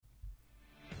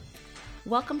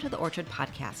Welcome to the Orchard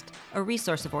Podcast, a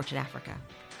resource of Orchard Africa.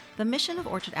 The mission of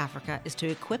Orchard Africa is to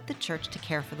equip the church to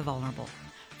care for the vulnerable.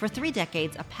 For 3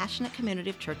 decades, a passionate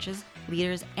community of churches,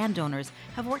 leaders, and donors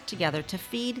have worked together to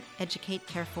feed, educate,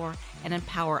 care for, and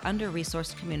empower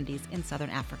under-resourced communities in Southern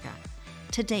Africa.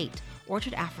 To date,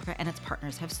 Orchard Africa and its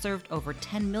partners have served over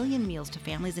 10 million meals to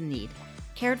families in need,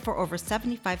 cared for over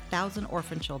 75,000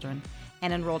 orphan children,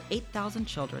 and enrolled 8,000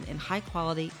 children in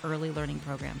high-quality early learning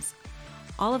programs.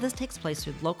 All of this takes place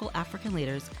through local African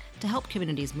leaders to help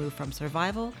communities move from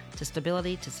survival to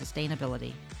stability to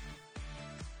sustainability.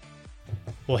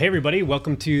 Well, hey, everybody.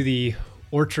 Welcome to the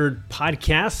Orchard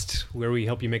Podcast, where we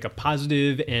help you make a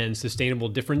positive and sustainable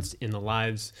difference in the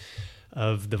lives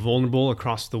of the vulnerable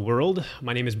across the world.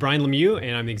 My name is Brian Lemieux,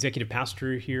 and I'm the executive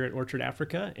pastor here at Orchard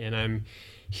Africa. And I'm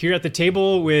here at the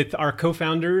table with our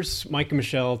co-founders, Mike and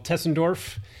Michelle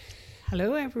Tessendorf.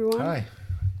 Hello, everyone. Hi.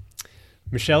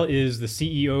 Michelle is the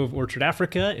CEO of Orchard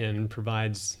Africa and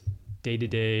provides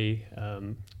day-to-day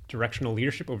directional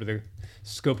leadership over the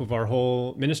scope of our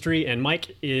whole ministry. And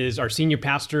Mike is our senior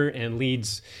pastor and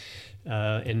leads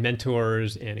and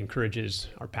mentors and encourages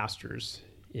our pastors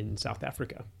in South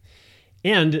Africa.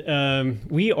 And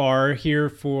we are here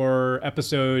for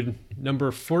episode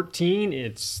number 14.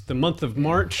 It's the month of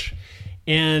March.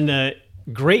 And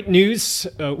great news,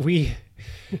 we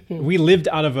lived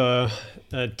out of a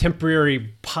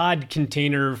temporary pod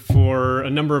container for a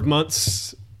number of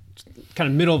months, kind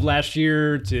of middle of last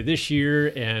year to this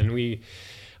year, and we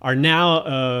are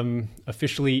now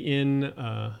officially in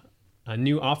a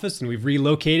new office, and we've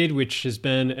relocated, which has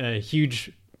been a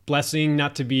huge blessing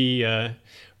not to be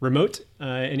remote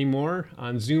anymore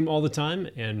on Zoom all the time.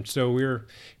 And so we're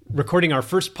recording our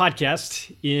first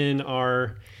podcast in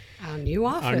our new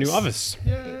office.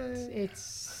 Yay.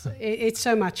 It's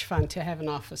so much fun to have an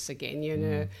office again. You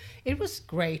know, it was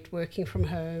great working from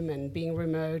home and being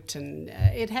remote, and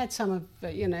it had some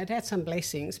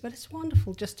blessings. But it's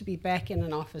wonderful just to be back in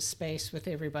an office space with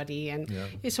everybody, and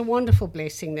it's a wonderful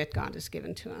blessing that God has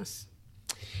given to us.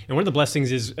 And one of the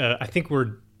blessings is I think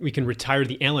we can retire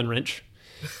the Allen wrench.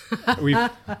 We've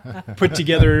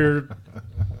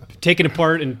taken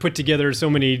apart and put together so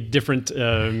many different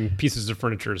pieces of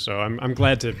furniture. So I'm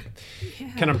glad to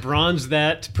kind of bronze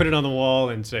that, put it on the wall,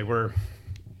 and say we're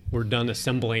done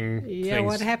assembling things.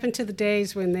 What happened to the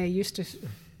days when they used to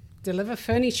deliver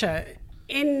furniture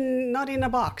not in a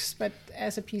box, but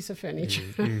as a piece of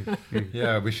furniture?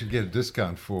 Yeah, we should get a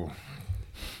discount for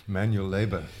manual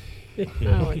labor.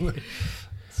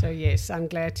 So yes, I'm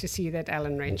glad to see that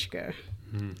Allen wrench go.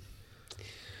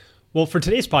 Well, for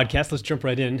today's podcast, let's jump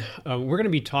right in. We're going to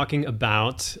be talking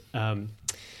about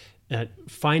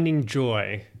finding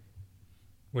joy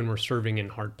when we're serving in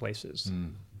hard places.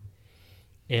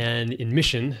 And in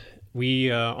mission,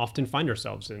 we often find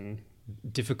ourselves in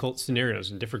difficult scenarios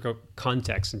and difficult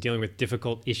contexts and dealing with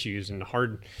difficult issues and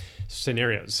hard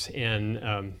scenarios.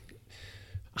 And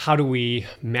how do we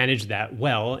manage that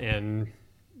well and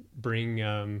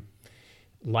bring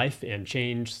life and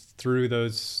change through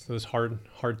those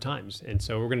hard times? And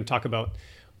so we're going to talk about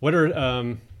what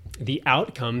are the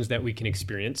outcomes that we can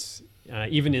experience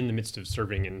even in the midst of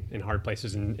serving in hard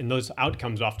places, and those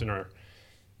outcomes often are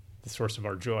the source of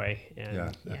our joy. And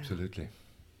yeah, absolutely.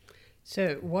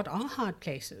 So what are hard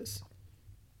places?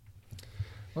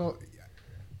 Well,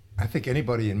 I think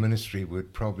anybody in ministry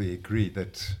would probably agree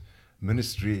that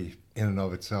ministry in and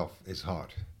of itself is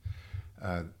hard.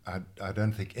 I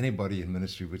don't think anybody in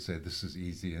ministry would say this is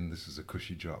easy and this is a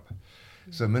cushy job.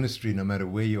 So ministry, no matter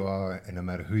where you are and no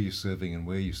matter who you're serving and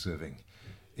where you're serving,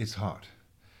 it's hard.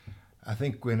 I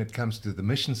think when it comes to the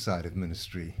mission side of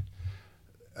ministry,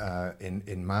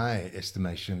 in my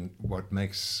estimation, what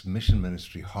makes mission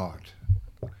ministry hard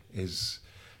is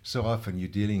so often you're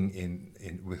dealing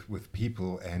with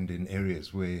people and in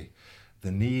areas where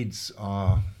the needs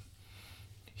are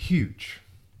huge.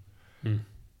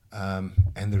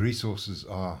 And the resources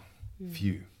are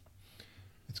few.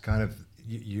 It's kind of,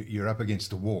 you're up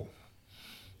against a wall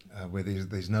where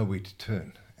there's nowhere to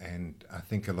turn. And I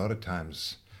think a lot of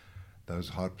times those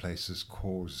hard places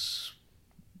cause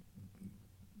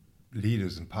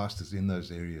leaders and pastors in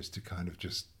those areas to kind of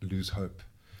just lose hope,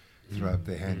 throw up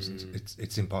their hands.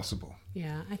 It's impossible.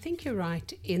 Yeah, I think you're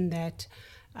right in that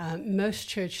most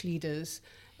church leaders,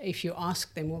 if you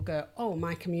ask them, will go, oh,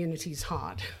 my community's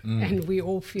hard. And we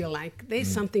all feel like there's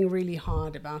something really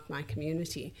hard about my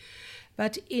community.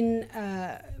 But in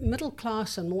middle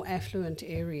class and more affluent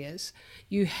areas,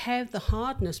 you have the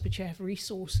hardness, but you have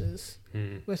resources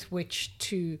with which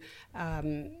to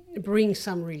bring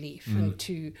some relief and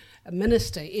to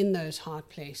minister in those hard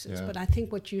places. Yeah. But I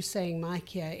think what you're saying, Mike,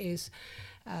 here is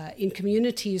in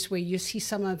communities where you see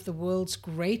some of the world's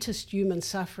greatest human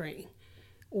suffering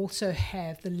also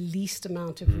have the least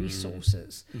amount of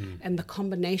resources. And the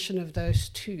combination of those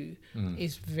two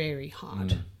is very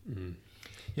hard.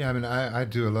 Yeah, I mean, I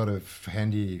do a lot of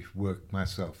handiwork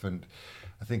myself, and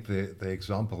I think the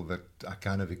example that I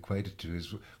kind of equated to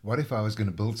is, what if I was going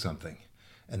to build something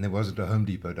and there wasn't a Home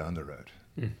Depot down the road?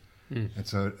 And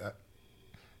so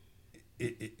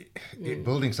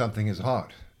building something is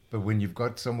hard, but when you've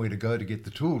got somewhere to go to get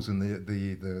the tools and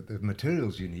the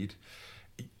materials you need,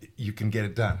 you can get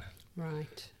it done.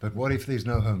 Right. But what if there's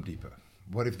no Home Depot?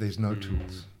 What if there's no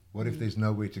tools? What if there's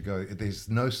nowhere to go? There's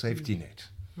no safety net.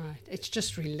 Right. It's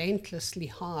just relentlessly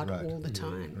hard all the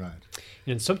time. Right.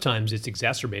 And sometimes it's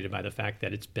exacerbated by the fact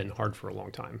that it's been hard for a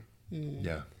long time.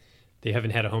 Yeah. They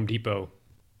haven't had a Home Depot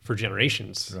for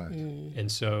generations. Right.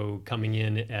 And so coming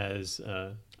in as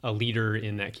a leader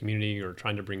in that community or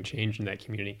trying to bring change in that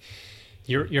community,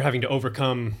 you're having to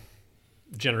overcome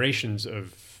generations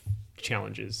of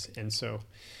challenges. And so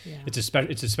it's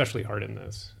especially hard in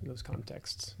those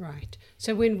contexts. Right.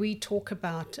 So when we talk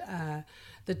about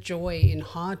the joy in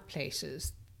hard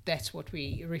places, that's what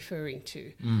we're referring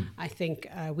to. I think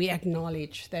we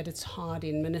acknowledge that it's hard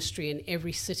in ministry, and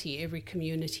every city, every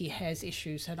community has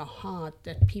issues that are hard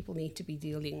that people need to be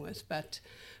dealing with. But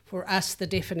for us, the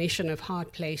definition of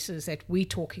hard places that we're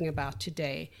talking about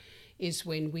today is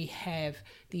when we have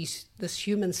this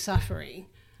human suffering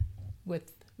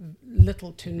with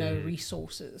little to no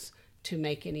resources to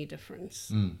make any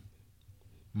difference.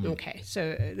 Okay,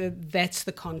 so that's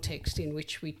the context in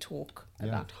which we talk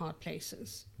about hard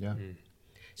places. Yeah.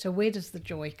 So where does the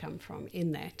joy come from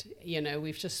in that? You know,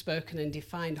 we've just spoken and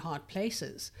defined hard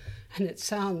places, and it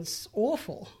sounds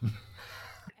awful.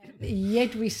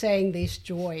 Yet we're saying there's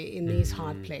joy in these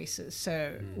hard places.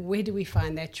 So where do we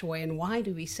find that joy, and why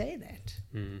do we say that?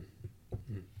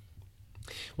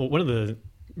 Well, one of the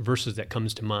verses that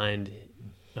comes to mind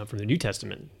from the New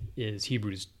Testament is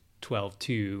Hebrews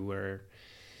 12:2, where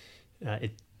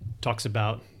it talks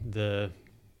about the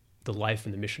life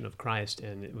and the mission of Christ,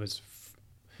 and it was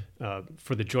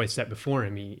for the joy set before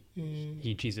him,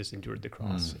 he Jesus endured the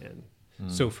cross, and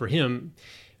so for him,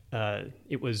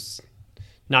 it was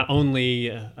not only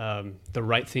the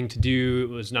right thing to do. It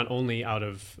was not only out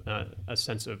of a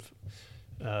sense of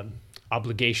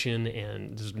obligation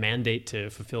and this mandate to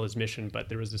fulfill his mission, but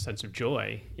there was a sense of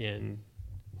joy in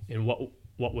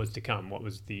what was to come, what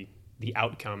was the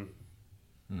outcome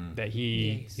that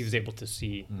he was able to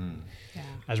see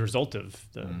as a result of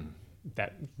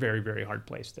that very, very hard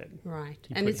place that right.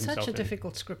 And it's such a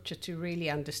difficult scripture to really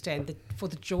understand, that for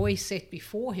the joy set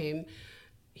before him,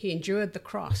 he endured the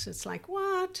cross. It's like,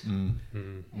 what?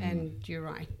 And you're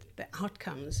right. The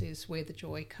outcomes is where the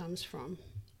joy comes from.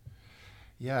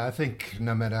 Yeah, I think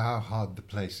no matter how hard the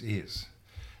place is,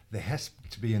 there has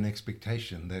to be an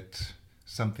expectation that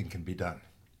something can be done,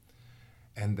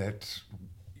 and that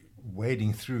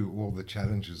wading through all the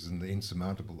challenges and the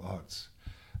insurmountable odds,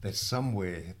 that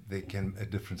somewhere a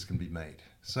difference can be made,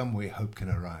 somewhere hope can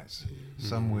arise,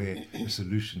 somewhere a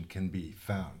solution can be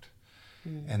found.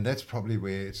 And that's probably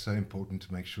where it's so important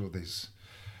to make sure there's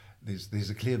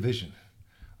a clear vision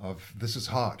of, this is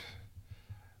hard,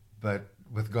 but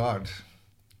with God,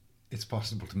 it's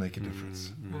possible to make a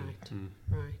difference. Right.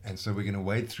 And so we're going to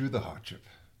wade through the hardship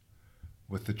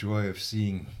with the joy of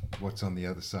seeing what's on the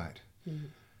other side.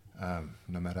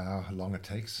 No matter how long it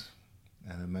takes,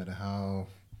 and no matter how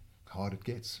hard it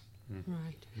gets.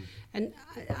 Right. And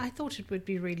I thought it would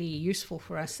be really useful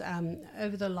for us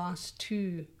over the last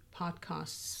 2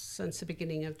 podcasts since the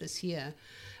beginning of this year.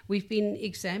 We've been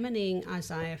examining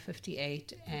Isaiah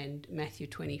 58 and Matthew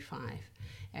 25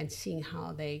 and seeing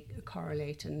how they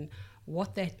correlate and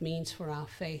what that means for our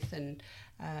faith. And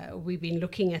we've been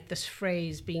looking at this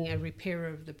phrase being a repairer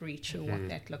of the breach and what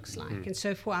that looks like. And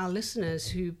so for our listeners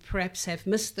who perhaps have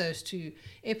missed those 2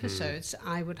 episodes,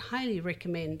 I would highly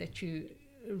recommend that you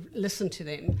listen to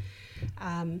them.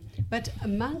 But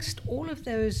amongst all of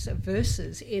those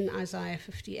verses in Isaiah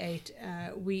 58,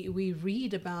 we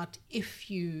read about,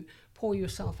 if you pour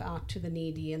yourself out to the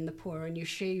needy and the poor and you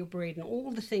share your bread and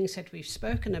all the things that we've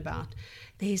spoken about,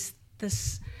 there's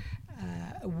this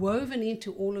woven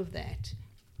into all of that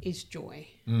is joy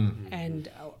and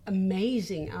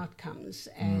amazing outcomes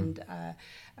and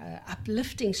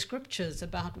uplifting scriptures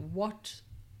about what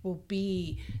will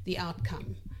be the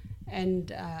outcome.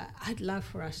 And I'd love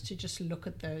for us to just look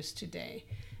at those today,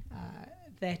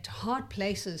 that hard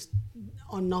places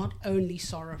are not only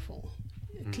sorrowful.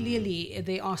 Clearly,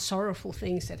 there are sorrowful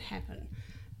things that happen,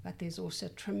 but there's also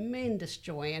tremendous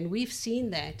joy. And we've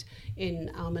seen that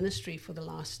in our ministry for the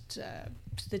last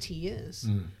 30 years,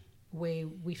 where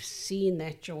we've seen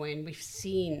that joy and we've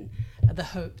seen the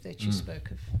hope that you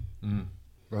spoke of.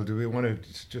 Well, do we want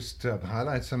to just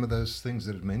highlight some of those things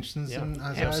that it mentions in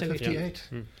Isaiah Absolutely. 58?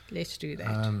 Let's do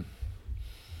that.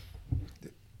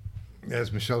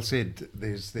 As Michelle said,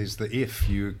 there's the if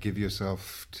you give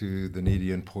yourself to the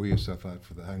needy and pour yourself out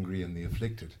for the hungry and the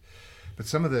afflicted. But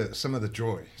some of the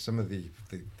joy, some of the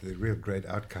real great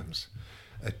outcomes,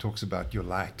 it talks about your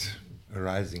light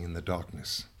arising in the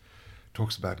darkness. It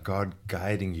talks about God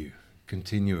guiding you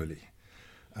continually,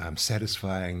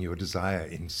 satisfying your desire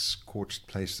in scorched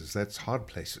places. That's hard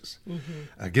places.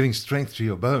 Giving strength to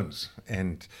your bones,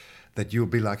 and that you'll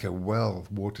be like a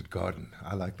well-watered garden.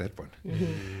 I like that one.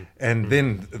 And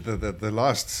then the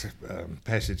last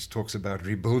passage talks about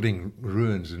rebuilding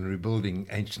ruins and rebuilding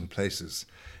ancient places,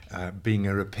 being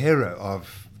a repairer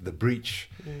of the breach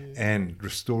and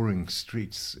restoring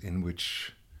streets in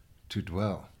which to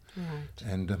dwell. Right.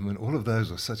 And all of those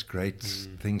are such great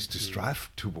things to strive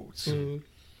towards.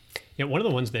 Yeah, one of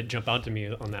the ones that jump out to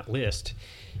me on that list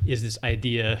is this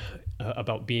idea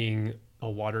about being a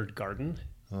watered garden.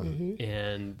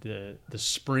 And the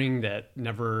spring that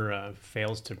never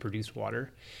fails to produce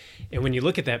water. And when you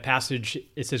look at that passage,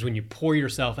 it says when you pour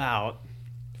yourself out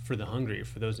for the hungry,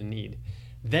 for those in need,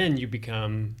 then you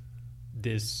become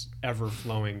this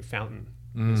ever-flowing fountain,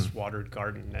 this watered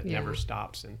garden that never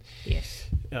stops. And Yes.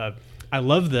 I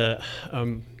love the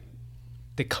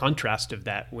contrast of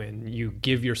that. When you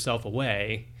give yourself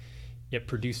away, it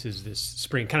produces this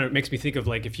spring. Kind of makes me think of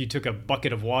like if you took a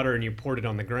bucket of water and you poured it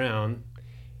on the ground,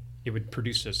 it would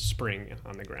produce a spring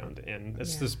on the ground. And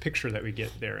that's this picture that we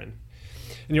get there. And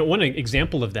one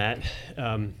example of that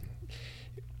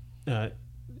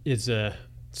is a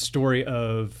story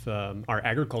of our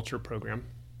agriculture program.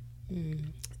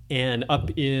 And up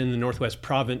in the Northwest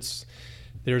Province,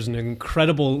 there's an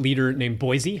incredible leader named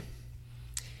Boise.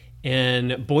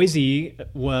 And Boise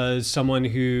was someone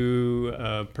who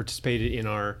participated in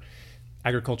our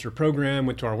agriculture program,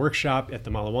 went to our workshop at the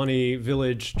Malawani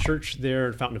Village Church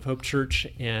there, Fountain of Hope Church,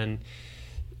 and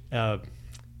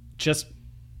just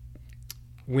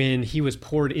when he was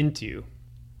poured into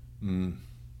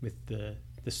with the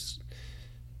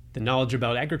knowledge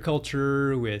about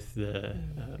agriculture, with the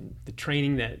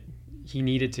training that he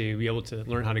needed to be able to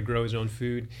learn how to grow his own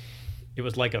food, it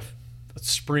was like a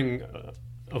spring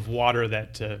of water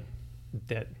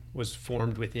that was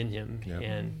formed within him. Yep.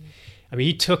 And I mean,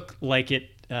 he took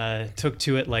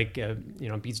to it like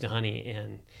beads to honey,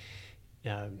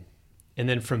 and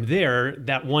then from there,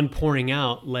 that one pouring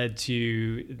out led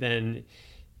to then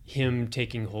him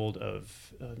taking hold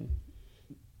of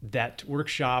that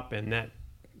workshop and that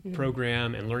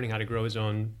program and learning how to grow his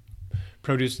own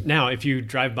produce. Now, if you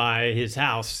drive by his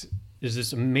house, there's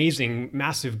this amazing,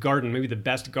 massive garden, maybe the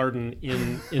best garden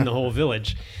in the whole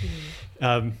village,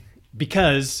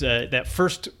 because that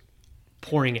first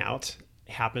pouring out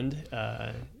happened.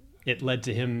 It led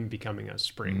to him becoming a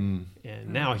spring, and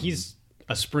now he's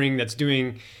a spring that's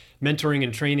doing mentoring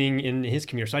and training in his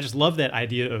community. So I just love that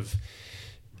idea of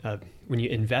when you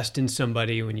invest in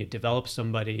somebody, when you develop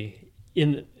somebody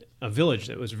in a village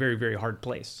that was a very, very hard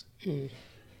place,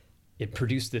 it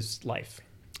produced this life.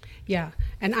 Yeah,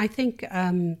 and I think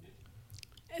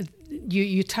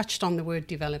you touched on the word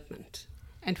development.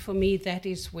 And for me, that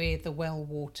is where the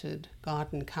well-watered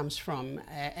garden comes from,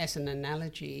 as an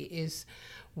analogy, is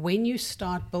when you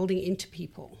start building into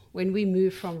people, when we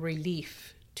move from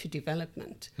relief to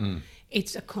development,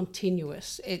 it's a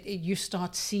continuous, you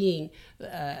start seeing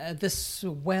this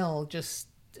well just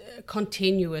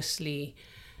continuously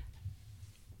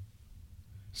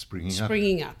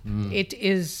springing up. It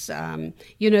is,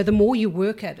 the more you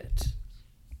work at it,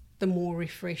 the more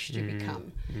refreshed you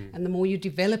become. And the more you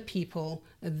develop people,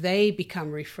 they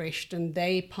become refreshed and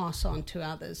they pass on to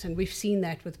others. And we've seen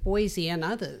that with Boise and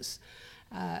others.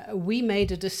 We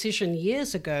made a decision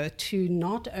years ago to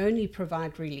not only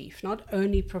provide relief, not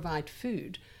only provide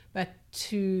food, but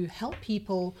to help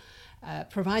people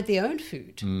provide their own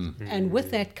food. And with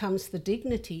that comes the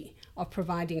dignity of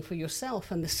providing for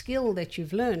yourself and the skill that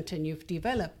you've learned and you've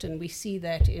developed. And we see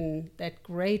that in that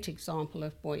great example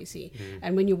of Boise.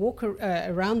 And when you walk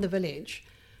around the village,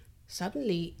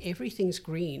 suddenly everything's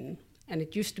green, and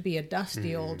it used to be a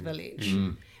dusty old village.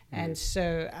 And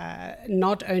so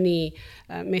not only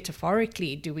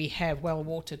metaphorically do we have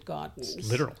well-watered gardens.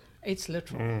 It's literal. It's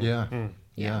literal.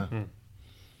 Yeah.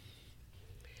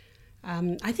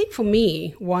 I think for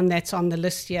me, one that's on the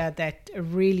list here that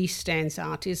really stands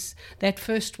out is that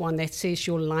first one that says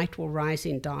your light will rise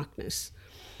in darkness.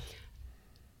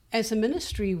 As a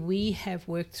ministry, we have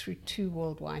worked through 2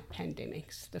 worldwide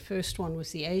pandemics. The first one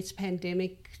was the AIDS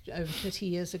pandemic over 30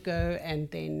 years ago,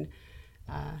 and then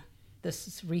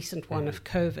this recent one of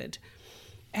COVID.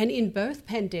 And in both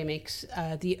pandemics,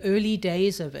 the early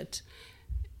days of it,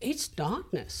 it's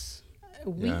darkness.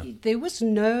 There was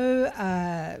no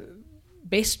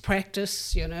best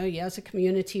practice, here's a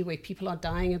community where people are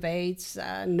dying of AIDS.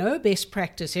 No best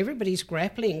practice. Everybody's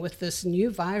grappling with this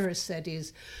new virus that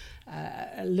is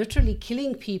literally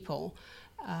killing people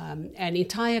and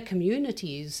entire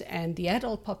communities and the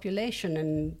adult population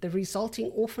and the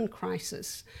resulting orphan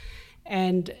crisis.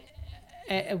 And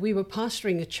we were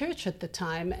pastoring a church at the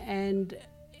time, and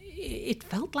it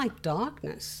felt like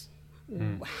darkness.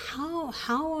 How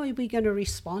are we going to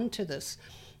respond to this?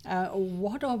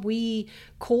 What are we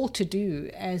called to do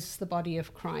as the body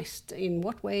of Christ? In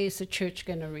what way is the church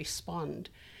going to respond?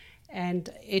 And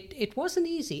it wasn't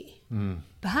easy,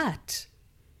 but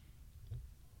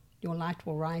your light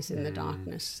will rise in the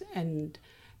darkness. And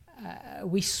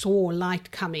we saw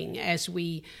light coming as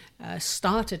we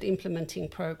started implementing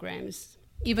programs.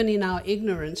 Even in our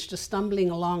ignorance, just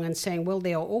stumbling along and saying, well,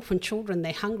 they are orphan children,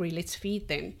 they're hungry, let's feed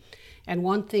them. And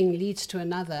one thing leads to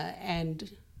another,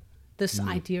 and this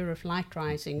idea of light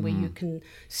rising, where you can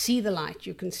see the light,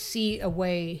 you can see a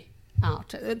way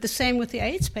out. The same with the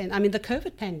the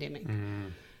COVID pandemic.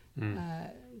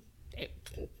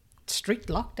 Strict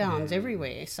lockdowns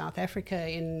everywhere. South Africa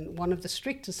in one of the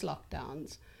strictest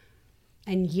lockdowns.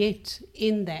 And yet,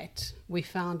 in that, we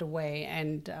found a way,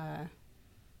 and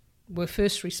we're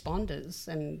first responders,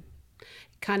 and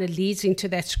kind of leads into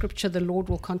that scripture, the Lord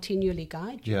will continually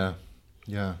guide you.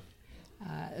 Yeah.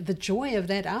 The joy of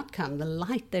that outcome, the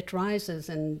light that rises,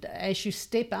 and as you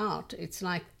step out, it's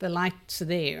like the light's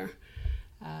there.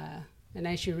 And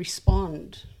as you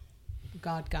respond,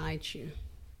 God guides you.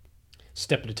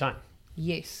 Step at a time.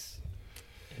 Yes.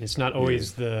 And it's not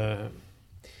always that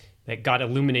God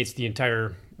illuminates the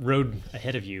entire road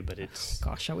ahead of you, but it's...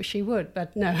 Gosh, I wish he would,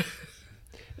 but no.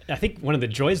 I think one of the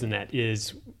joys in that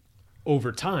is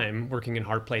over time, working in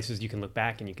hard places, you can look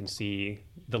back and you can see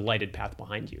the lighted path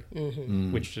behind you,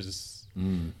 which is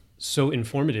so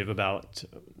informative about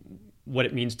what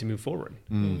it means to move forward.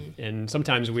 And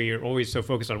sometimes we are always so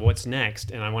focused on what's next,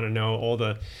 and I want to know all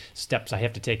the steps I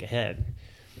have to take ahead.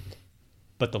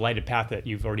 But the lighted path that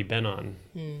you've already been on,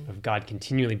 of God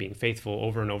continually being faithful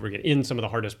over and over again in some of the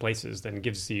hardest places, then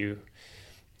gives you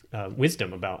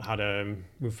wisdom about how to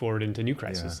move forward into new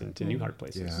crises, into new hard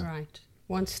places. Yeah. Right.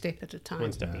 One step at a time.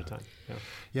 One step at a time.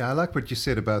 Yeah, I like what you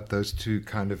said about those two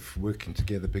kind of working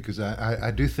together, because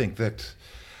I do think that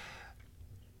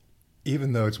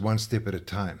even though it's one step at a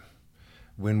time,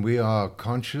 when we are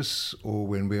conscious or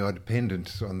when we are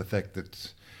dependent on the fact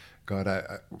that, God,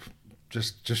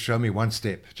 just show me one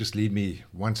step, just lead me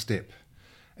one step,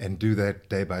 and do that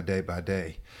day by day by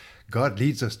day, God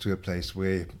leads us to a place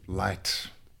where light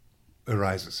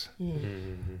arises.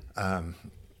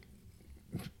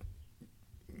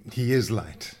 He is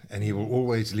light, and he will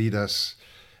always lead us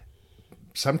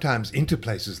sometimes into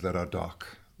places that are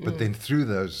dark, but then through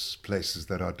those places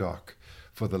that are dark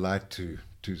for the light to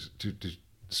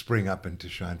spring up and to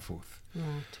shine forth.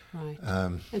 Right.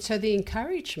 And so the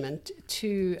encouragement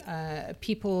to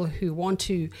people who want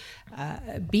to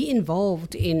be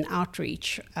involved in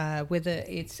outreach, whether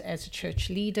it's as a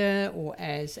church leader or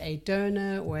as a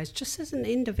donor or just as an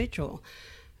individual,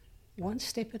 one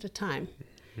step at a time.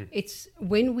 It's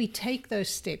when we take those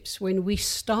steps, when we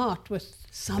start with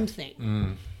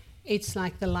something, it's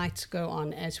like the lights go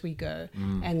on as we go,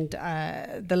 and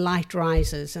the light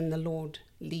rises and the Lord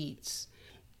leads.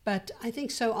 But I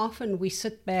think so often we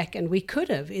sit back, and we could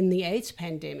have in the AIDS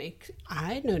pandemic.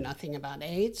 I know nothing about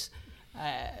AIDS.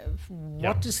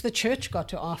 What does the church got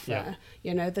to offer?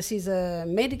 This is a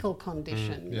medical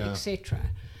condition,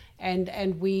 etc.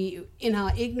 And we, in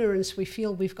our ignorance, we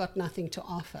feel we've got nothing to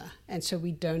offer, and so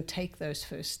we don't take those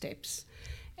first steps.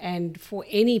 And for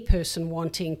any person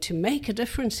wanting to make a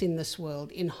difference in this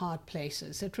world, in hard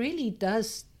places, it really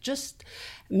does just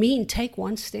mean take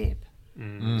one step.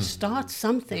 Start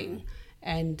something,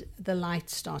 and the light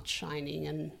starts shining,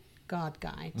 and God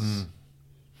guides.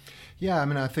 Yeah,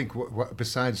 I think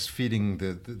besides feeding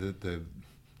the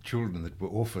children that were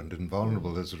orphaned and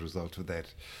vulnerable as a result of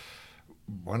that,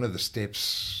 one of the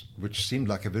steps, which seemed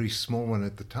like a very small one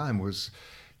at the time, was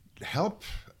help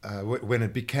when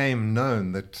it became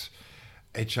known that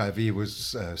HIV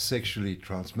was sexually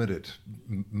transmitted,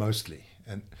 mostly.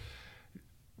 And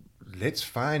let's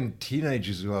find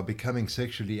teenagers who are becoming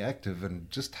sexually active and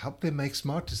just help them make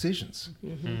smart decisions.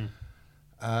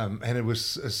 And it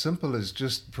was as simple as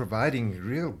just providing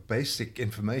real basic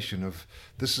information of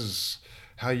this is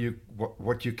how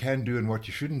what you can do and what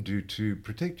you shouldn't do to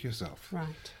protect yourself.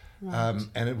 Right.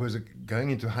 And it was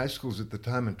going into high schools at the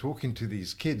time and talking to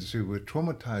these kids who were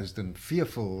traumatized and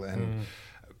fearful and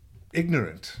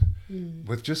ignorant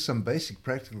with just some basic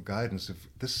practical guidance of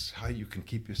this is how you can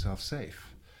keep yourself safe.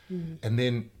 And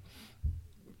then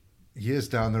years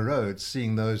down the road,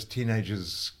 seeing those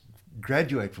teenagers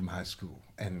graduate from high school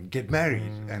and get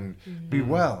married and be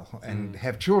well and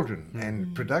have children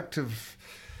and productive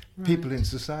people in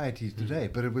society today.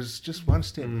 But it was just one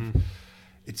step.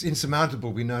 It's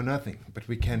insurmountable. We know nothing, but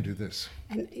we can do this.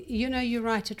 And you're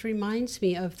right. It reminds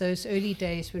me of those early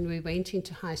days when we went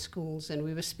into high schools and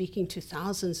we were speaking to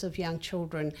thousands of young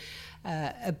children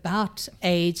about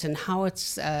AIDS and how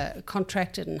it's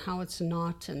contracted and how it's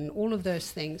not and all of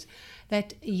those things.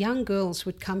 That young girls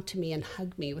would come to me and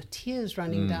hug me with tears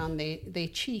running down their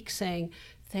cheeks saying,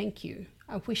 "Thank you.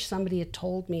 I wish somebody had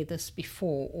told me this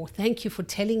before," or "Thank you for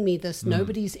telling me this.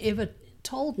 Nobody's ever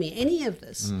told me any of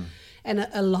this." And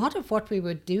a lot of what we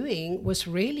were doing was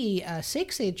really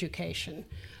sex education,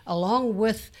 along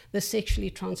with the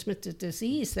sexually transmitted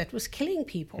disease that was killing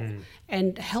people,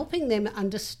 and helping them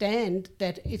understand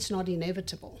that it's not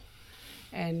inevitable.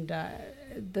 And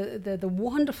the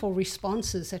wonderful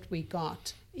responses that we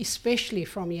got, especially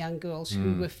from young girls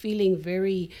who were feeling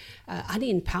very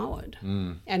unempowered.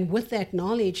 And with that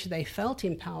knowledge, they felt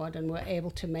empowered and were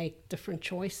able to make different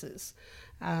choices.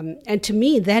 And to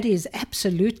me, that is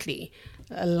absolutely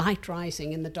a light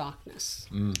rising in the darkness.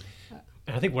 And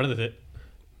I think one of the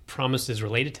promises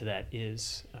related to that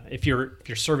is if you're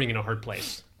serving in a hard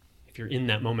place, if you're in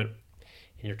that moment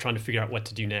and you're trying to figure out what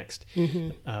to do next,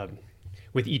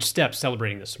 with each step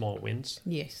celebrating the small wins.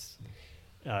 Yes.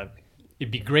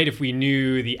 It'd be great if we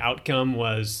knew the outcome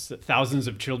was thousands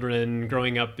of children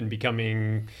growing up and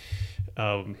becoming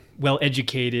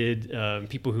well-educated,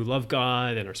 people who love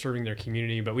God and are serving their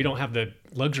community, but we don't have the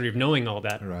luxury of knowing all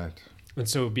that. Right. And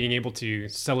so being able to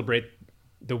celebrate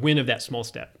the win of that small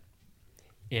step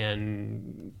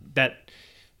and that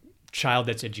child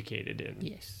that's educated. And,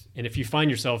 Yes. And if you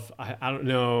find yourself, I don't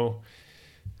know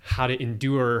how to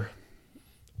endure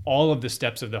all of the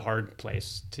steps of the hard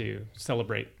place to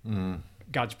celebrate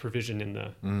God's provision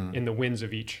in the wins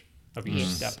of each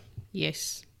step.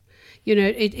 Yes.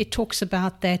 It talks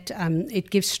about that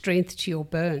it gives strength to your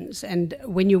bones. And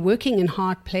when you're working in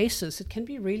hard places, it can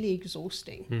be really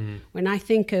exhausting. When I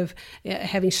think of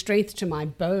having strength to my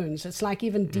bones, it's like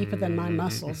even deeper than my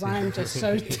muscles. I'm just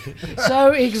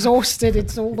so exhausted.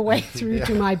 It's all the way through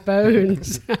to my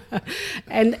bones.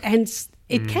 and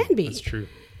it can be. That's true.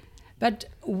 But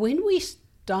when we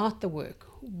start the work,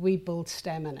 we build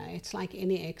stamina. It's like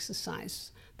any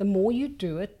exercise. The more you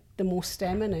do it, the more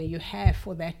stamina you have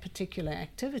for that particular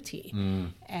activity.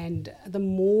 And the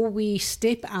more we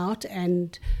step out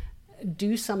and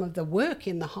do some of the work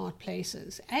in the hard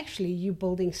places, actually you're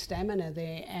building stamina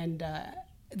there, and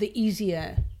the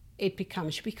easier it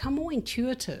becomes. You become more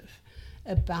intuitive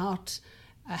about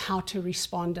how to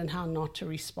respond and how not to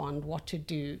respond, what to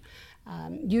do.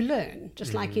 You learn,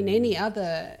 just like in any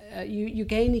other, you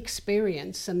gain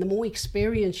experience, and the more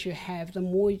experience you have, the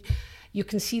more you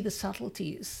can see the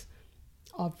subtleties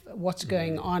of what's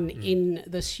going on in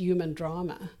this human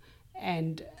drama,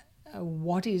 and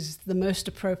what is the most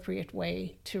appropriate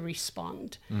way to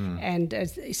respond. And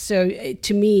so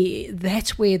to me,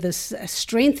 that's where this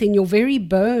strength in your very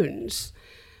bones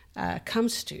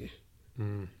comes to.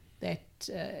 That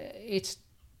it's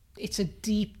a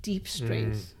deep, deep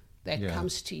strength that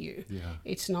comes to you. Yeah.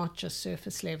 It's not just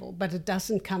surface level, but it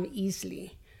doesn't come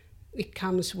easily. It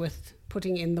comes with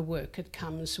putting in the work. It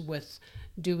comes with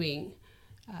doing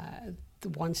the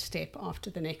one step after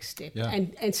the next step,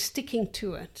 and sticking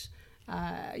to it.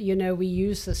 We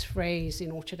use this phrase in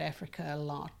Orchard Africa a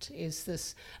lot, is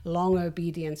this long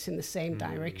obedience in the same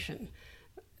direction.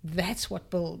 That's what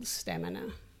builds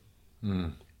stamina.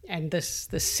 And the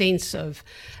sense of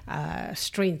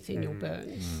strength in your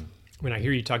bones. When I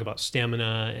hear you talk about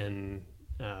stamina and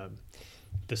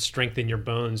the strength in your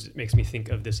bones, it makes me think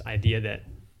of this idea that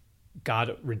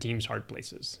God redeems hard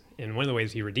places. And one of the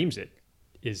ways he redeems it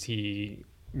is he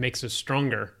makes us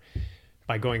stronger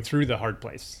by going through the hard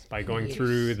place, by going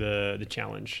through the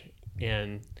challenge.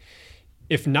 And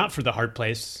if not for the hard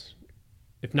place,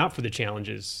 if not for the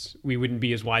challenges, we wouldn't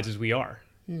be as wise as we are.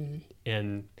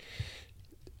 And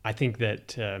I think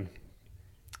that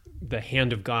the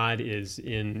hand of God is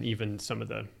in even some of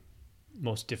the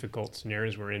most difficult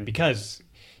scenarios we're in, because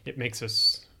it makes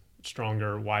us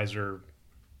stronger, wiser,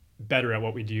 better at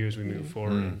what we do as we move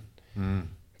forward.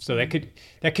 So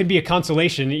that could be a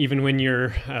consolation even when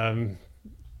you're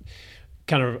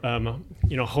kind of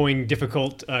hoeing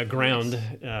difficult ground,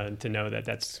 to know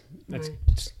that's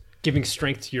Right. giving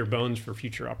strength to your bones for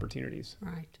future opportunities.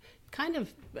 Right. Kind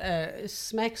of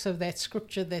smacks of that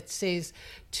scripture that says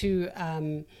to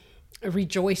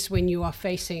rejoice when you are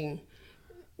facing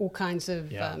all kinds of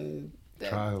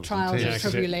Trials and and tests.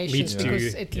 tribulations, Yeah,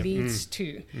 because it it leads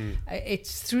to.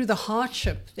 It's through the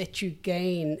hardship that you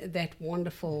gain that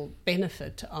wonderful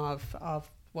benefit of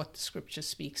what the scripture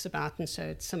speaks about. And so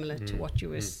it's similar to what you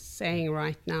were saying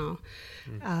right now.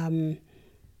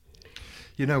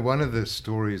 One of the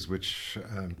stories which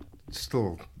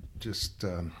still just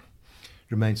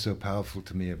remains so powerful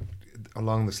to me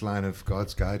along this line of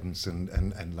God's guidance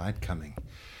and light coming.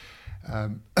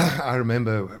 I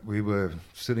remember we were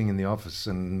sitting in the office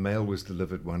and mail was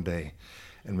delivered one day,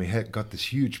 and we had got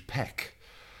this huge pack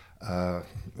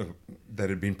that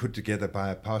had been put together by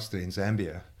a pastor in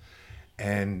Zambia.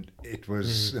 And it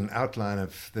was an outline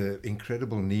of the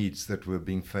incredible needs that were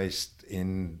being faced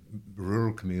in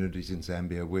rural communities in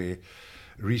Zambia, where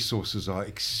resources are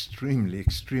extremely,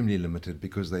 extremely limited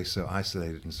because they're so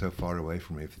isolated and so far away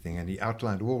from everything. And he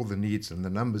outlined all the needs and the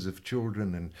numbers of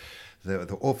children and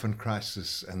the orphan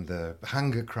crisis and the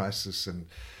hunger crisis, and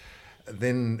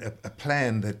then a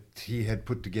plan that he had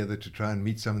put together to try and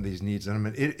meet some of these needs. And I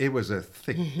mean, it was a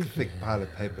thick pile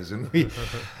of papers. And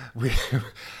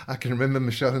I can remember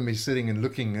Michelle and me sitting and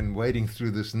looking and wading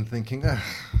through this and thinking,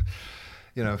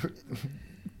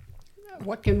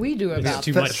 What can we do about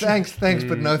too this? much. Thanks,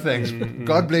 but no thanks.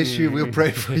 God bless you. We'll pray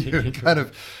for you. And kind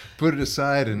of put it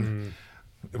aside, and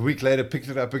a week later picked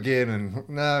it up again, and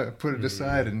no, put it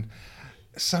aside. And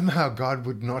somehow God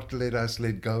would not let us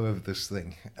let go of this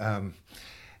thing.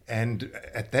 And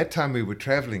at that time we were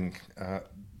traveling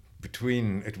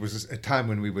it was a time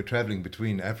when we were traveling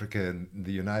between Africa and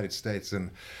the United States,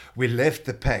 and we left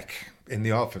the pack in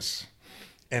the office.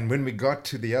 And when we got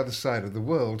to the other side of the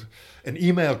world, an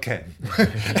email came.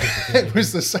 It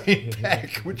was the same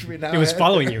pack, which we now It was had.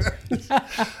 following you.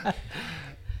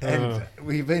 And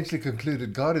we eventually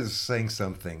concluded God is saying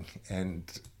something, and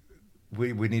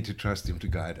we need to trust him to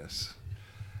guide us.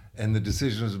 And the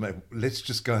decision was made, let's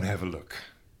just go and have a look.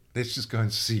 Let's just go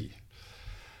and see.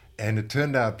 And it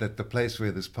turned out that the place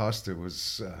where this pastor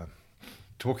was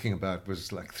talking about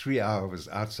was like 3 hours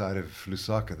outside of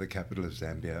Lusaka, the capital of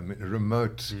Zambia. I mean, a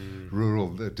remote rural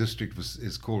district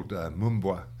is called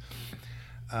Mumbwa.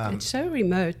 It's so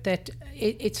remote that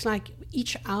it's like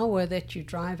each hour that you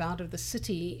drive out of the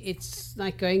city, it's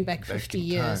like going back 50 in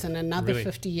years time. and another Really?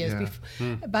 50 years.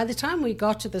 Yeah. By the time we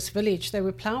got to this village, they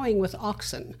were plowing with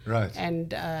oxen, Right. and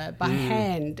by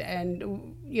hand,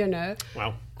 and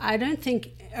Wow. I don't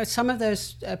think some of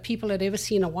those people had ever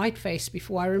seen a white face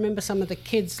before. I remember some of the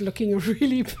kids looking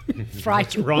really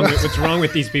frightened. What's wrong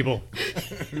with these people?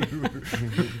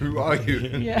 Who are you?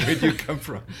 Yeah. Where do you come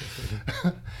from?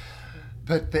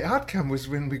 But the outcome was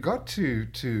when we got to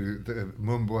the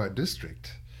Mumbwa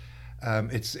district,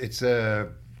 it's a,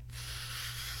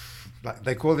 like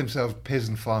they call themselves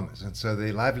peasant farmers, and so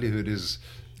their livelihood is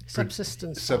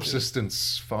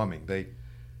subsistence farming. They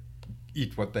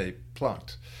eat what they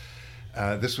plant.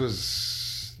 This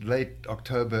was late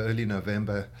October, early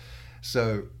November,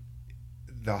 so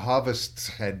the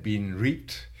harvest had been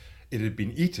reaped, it had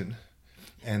been eaten,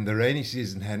 and the rainy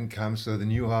season hadn't come, so the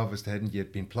new harvest hadn't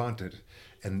yet been planted,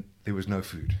 and there was no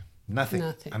food. Nothing.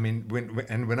 I mean,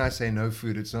 when I say no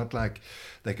food, it's not like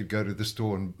they could go to the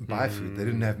store and buy food. They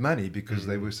didn't have money because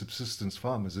they were subsistence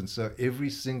farmers, and so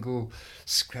every single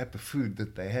scrap of food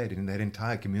that they had in that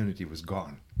entire community was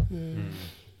gone.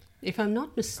 If I'm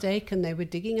not mistaken, they were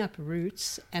digging up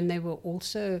roots, and they were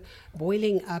also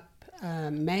boiling up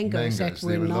mangoes that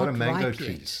were there were not a lot of mango ripe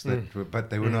trees, yet. but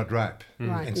they were not ripe.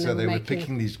 Right, And so they were making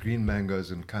picking these green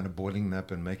mangoes and kind of boiling them up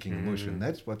and making a mush, and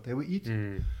that's what they were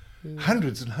eating.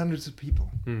 Hundreds and hundreds of people.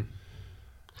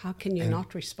 How can you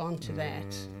not respond to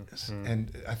that?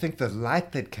 And I think the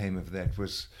light that came of that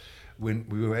was when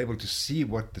we were able to see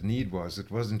what the need was.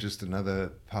 It wasn't just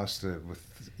another pastor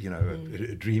with,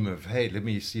 a dream of, hey, let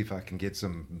me see if I can get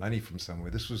some money from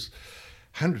somewhere. This was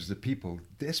hundreds of people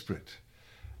desperate.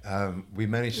 We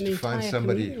managed to find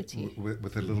somebody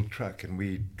with a little truck, and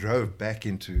we drove back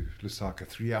into Lusaka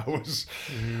 3 hours,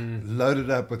 loaded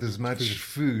up with as much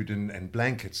food and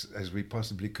blankets as we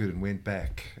possibly could, and went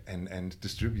back and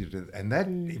distributed it. And that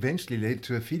eventually led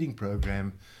to a feeding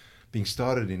program being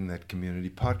started in that community,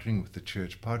 partnering with the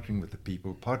church, partnering with the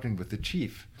people, partnering with the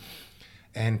chief,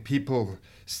 and people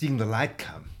seeing the light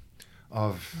come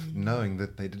of knowing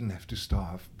that they didn't have to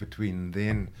starve between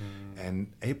then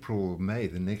and April, May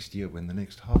the next year when the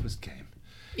next harvest came.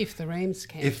 If the rains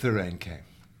came. If the rain came.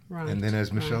 Right. And then,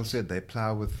 as Michelle right. said, they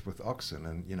plow with oxen,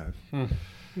 and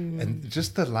and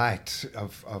just the light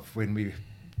of when we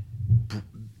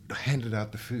handed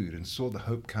out the food and saw the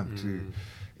hope come to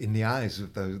in the eyes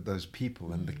of those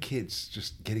people and the kids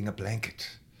just getting a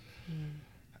blanket.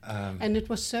 And it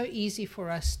was so easy for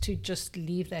us to just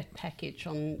leave that package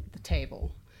on the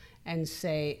table and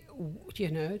say,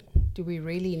 do we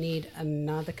really need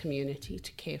another community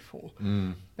to care for?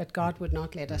 But God would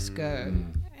not let us go.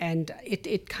 And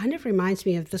it kind of reminds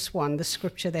me of the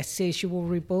scripture that says, you will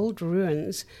rebuild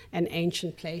ruins and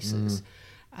ancient places.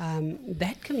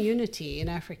 That community in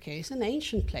Africa is an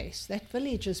ancient place. That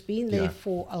village has been there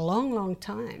for a long, long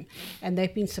time. And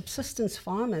they've been subsistence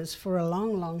farmers for a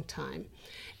long, long time.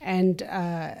 And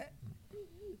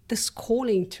this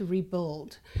calling to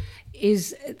rebuild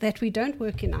is that we don't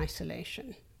work in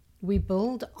isolation. We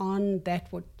build on that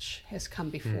which has come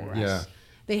before us.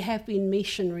 There have been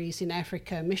missionaries in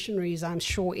Africa, missionaries, I'm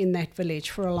sure, in that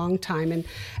village for a long time. And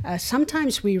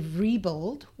sometimes we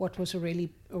rebuild what was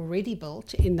already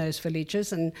built in those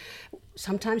villages, and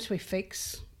sometimes we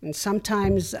fix, and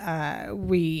sometimes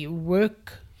we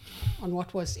work on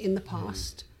what was in the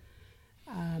past.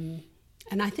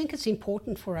 And I think it's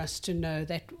important for us to know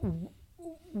that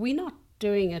we're not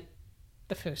doing it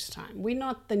the first time. We're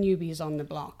not the newbies on the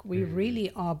block. We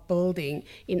really are building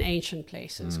in ancient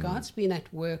places. God's been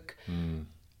at work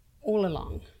all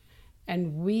along.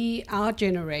 And our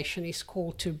generation is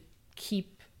called to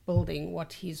keep building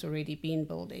what he's already been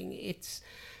building. It's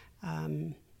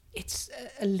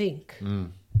a link.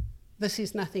 This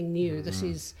is nothing new. This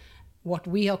is what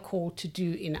we are called to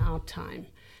do in our time,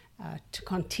 to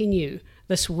continue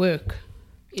this work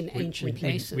in ancient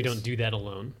places. We don't do that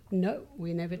alone. No,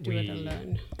 we never do it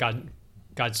alone.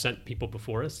 God sent people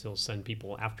before us. He'll send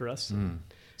people after us.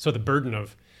 So the burden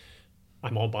of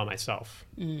I'm all by myself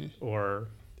or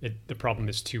the problem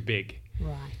is too big.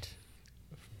 Right.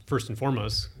 First and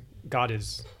foremost, God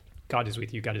is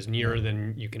with you. God is nearer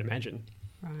than you can imagine.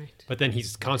 Right. But then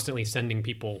he's constantly sending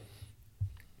people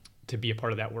to be a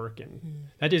part of that work. And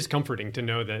that is comforting to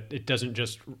know that it doesn't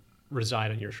just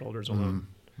reside on your shoulders alone.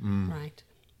 Right.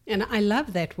 And I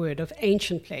love that word of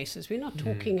ancient places. We're not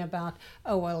talking about,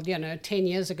 10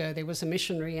 years ago there was a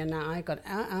missionary and now I got,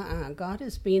 God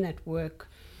has been at work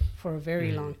for a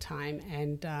very long time,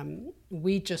 and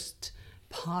we just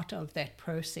part of that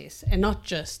process. And not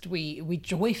just, we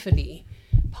joyfully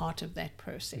part of that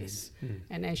process.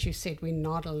 And as you said, we're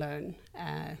not alone.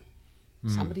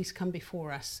 Somebody's come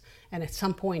before us, and at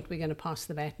some point we're going to pass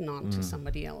the baton on to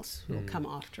somebody else who will come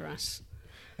after us.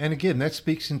 And again, that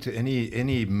speaks into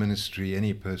any ministry,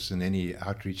 any person, any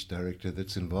outreach director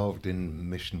that's involved in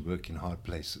mission work in hard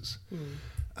places.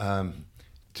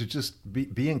 To just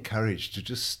be encouraged to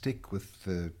just stick with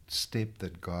the step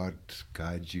that God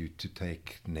guides you to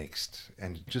take next,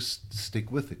 and just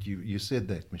stick with it. You said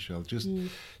that, Michelle. Just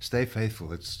stay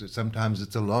faithful. Sometimes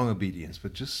it's a long obedience,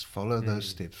 but just follow those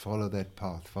steps, follow that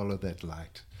path, follow that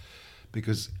light,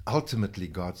 because ultimately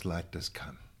God's light does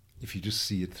come if you just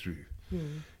see it through.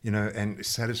 And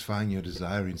satisfying your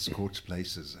desire in scorched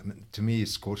places. I mean, to me, a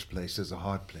scorched place is a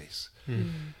hard place.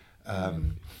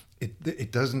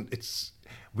 It doesn't.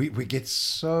 We get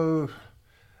so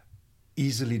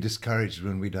easily discouraged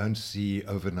when we don't see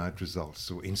overnight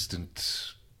results or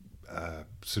instant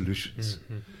solutions.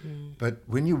 But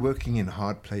when you're working in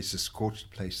hard places,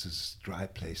 scorched places, dry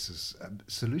places,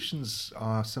 solutions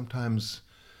are sometimes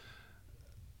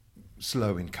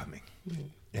slow in coming.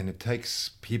 And it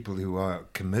takes people who are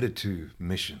committed to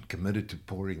mission, committed to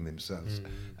pouring themselves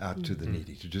out to the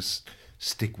needy, to just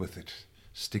stick with it.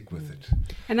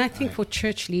 And I think for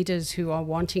church leaders who are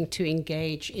wanting to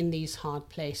engage in these hard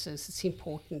places, it's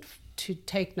important to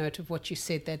take note of what you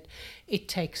said, that it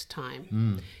takes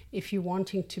time. If you're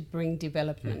wanting to bring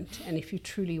development and if you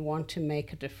truly want to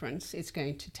make a difference, it's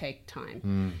going to take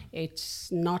time.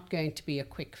 It's not going to be a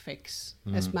quick fix.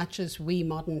 As much as we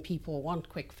modern people want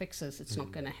quick fixes, it's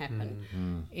not going to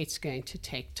happen. It's going to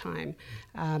take time.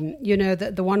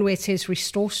 The one where it says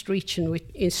restore streets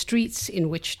in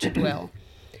which to dwell.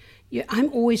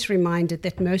 I'm always reminded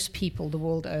that most people the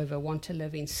world over want to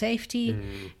live in safety,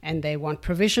 and they want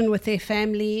provision with their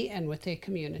family and with their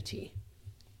community.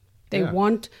 They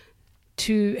want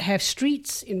to have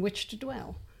streets in which to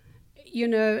dwell.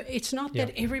 It's not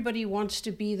that everybody wants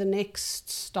to be the next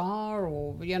star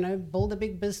or, build a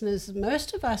big business.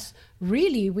 Most of us,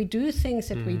 really, we do things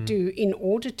that we do in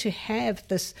order to have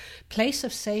this place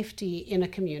of safety in a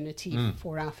community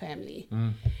for our family.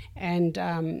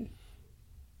 And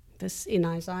this in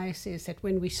Isaiah says that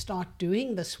when we start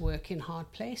doing this work in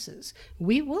hard places,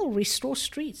 we will restore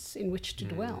streets in which to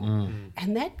dwell.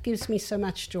 And that gives me so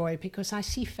much joy, because I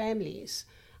see families,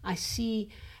 I see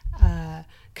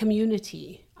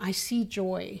community, I see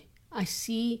joy, I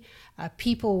see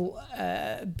people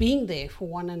being there for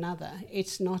one another.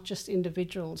 It's not just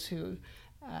individuals who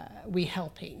we're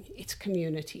helping, it's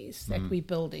communities that we're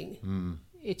building.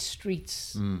 It's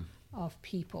streets of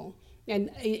people.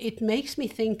 And it makes me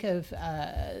think of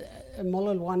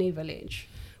Mololwane village.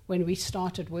 When we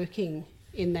started working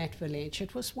in that village,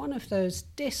 it was one of those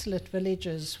desolate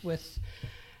villages with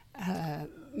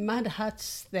mud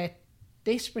huts that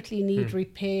desperately need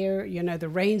repair. You know, the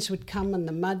rains would come and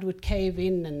the mud would cave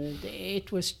in, and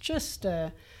it was just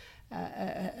a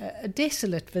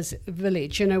desolate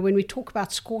village. You know, when we talk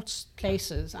about scorched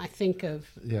places, I think of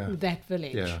that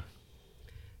village. Yeah.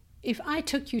 If I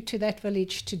took you to that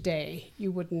village today,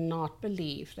 you would not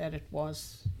believe that it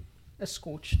was a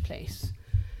scorched place.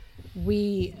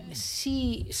 We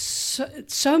see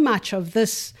so much of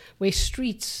this where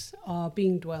streets are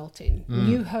being dwelt in,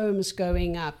 new homes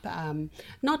going up,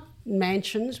 not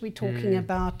mansions. We're talking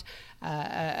about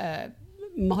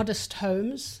modest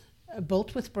homes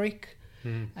built with brick,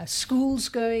 schools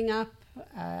going up,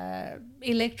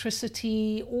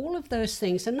 electricity, all of those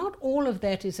things. And not all of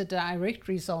that is a direct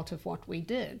result of what we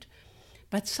did.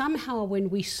 But somehow when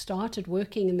we started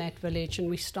working in that village and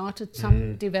we started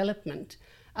some development,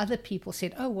 other people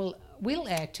said, oh, well, we'll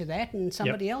add to that. And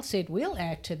somebody else said, we'll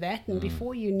add to that. And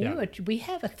before you knew it, we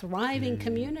have a thriving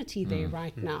community there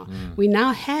right now. We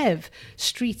now have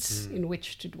streets in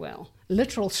which to dwell,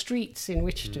 literal streets in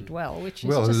which to dwell, which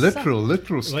is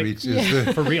literal streets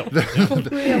is for real.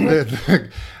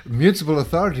 The municipal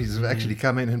authorities have actually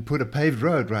come in and put a paved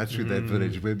road right through that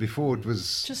village, where before it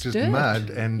was just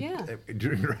mud, and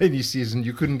during rainy season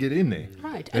you couldn't get in there.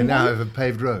 Right. And now have a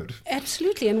paved road.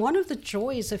 Absolutely. And one of the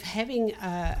joys of having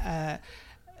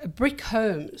brick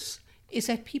homes is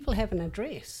that people have an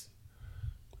address.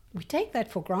 We take that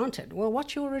for granted. Well,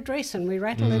 what's your address? And we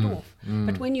rattle it off.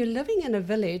 But when you're living in a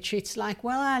village, it's like,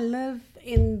 well, I live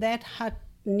in that hut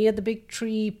near the big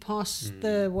tree, past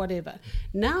the whatever.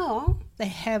 Now they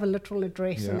have a literal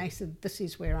address, and they said, this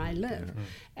is where I live.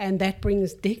 And that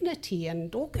brings dignity,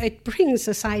 and it brings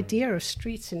this idea of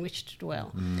streets in which to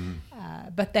dwell.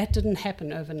 But that didn't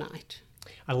happen overnight.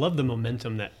 I love the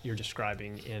momentum that you're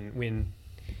describing, and when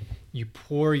you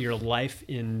pour your life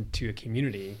into a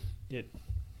community,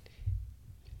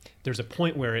 there's a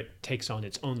point where it takes on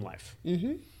its own life.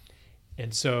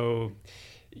 And so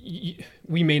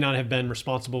we may not have been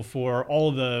responsible for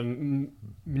all the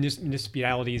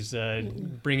municipalities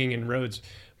bringing in roads,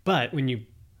 but when you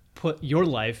put your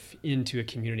life into a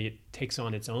community, it takes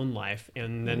on its own life,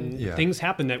 and then things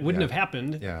happen that wouldn't have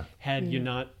happened had you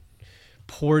not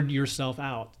poured yourself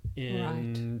out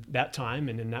in that time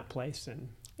and in that place. And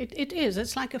it is.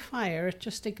 It's like a fire. It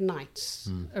just ignites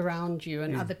around you,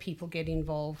 and other people get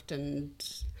involved, and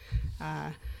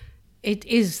it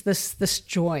is this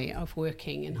joy of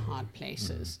working in hard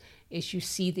places. Is you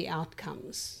see the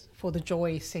outcomes, for the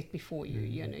joy is set before you.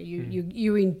 You know,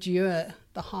 you endure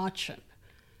the hardship,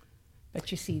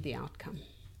 but you see the outcome.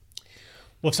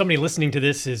 Well, if somebody listening to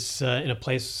this is in a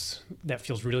place that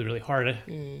feels really, really hard,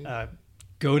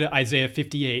 go to Isaiah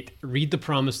 58, read the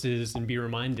promises, and be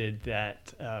reminded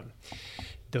that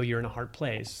though you're in a hard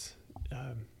place,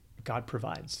 God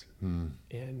provides.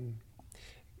 And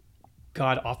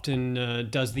God often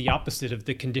does the opposite of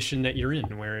the condition that you're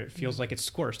in, where it feels like it's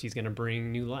scorched. He's going to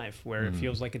bring new life. Where it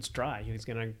feels like it's dry, He's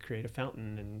going to create a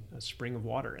fountain and a spring of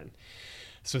water. And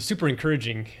so super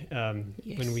encouraging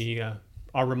when we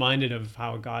are reminded of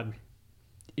how God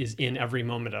is in every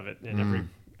moment of it and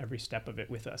every step of it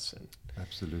with us. And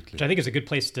absolutely. Which I think is a good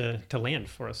place to land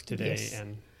for us today. Yes.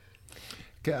 And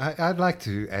I'd like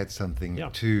to add something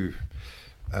to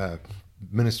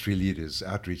ministry leaders,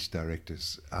 outreach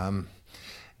directors.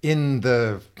 In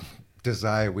the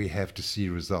desire we have to see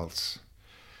results,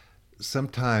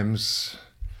 sometimes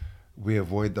we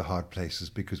avoid the hard places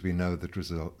because we know that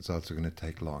results are going to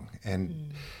take long.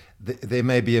 And there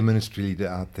may be a ministry leader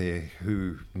out there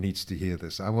who needs to hear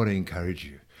this. I want to encourage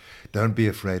you. Don't be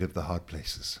afraid of the hard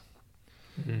places.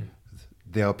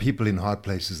 There are people in hard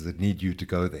places that need you to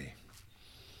go there.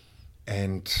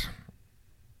 And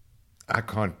I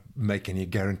can't make any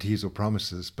guarantees or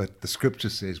promises, but the scripture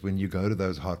says when you go to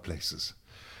those hard places,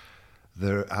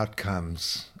 the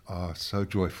outcomes are so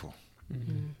joyful.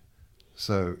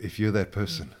 So if you're that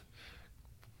person,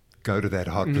 go to that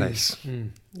hard place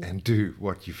and do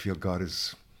what you feel God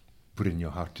has put in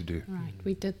your heart to do. Right.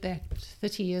 We did that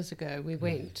 30 years ago. We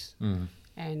went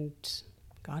and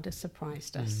God has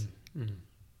surprised us.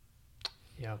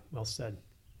 Yeah, well said.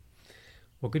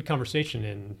 Well, good conversation,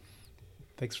 and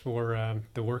thanks for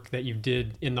the work that you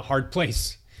did in the hard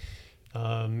place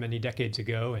many decades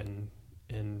ago,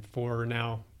 and for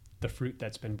now the fruit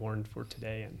that's been born for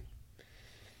today. And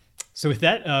so with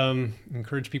that,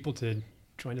 encourage people to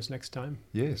join us next time.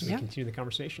 Yes. As we continue the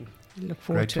conversation. Look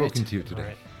forward Great to talking it. to you today. All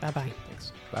right. Bye-bye.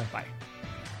 Thanks. Bye. Bye.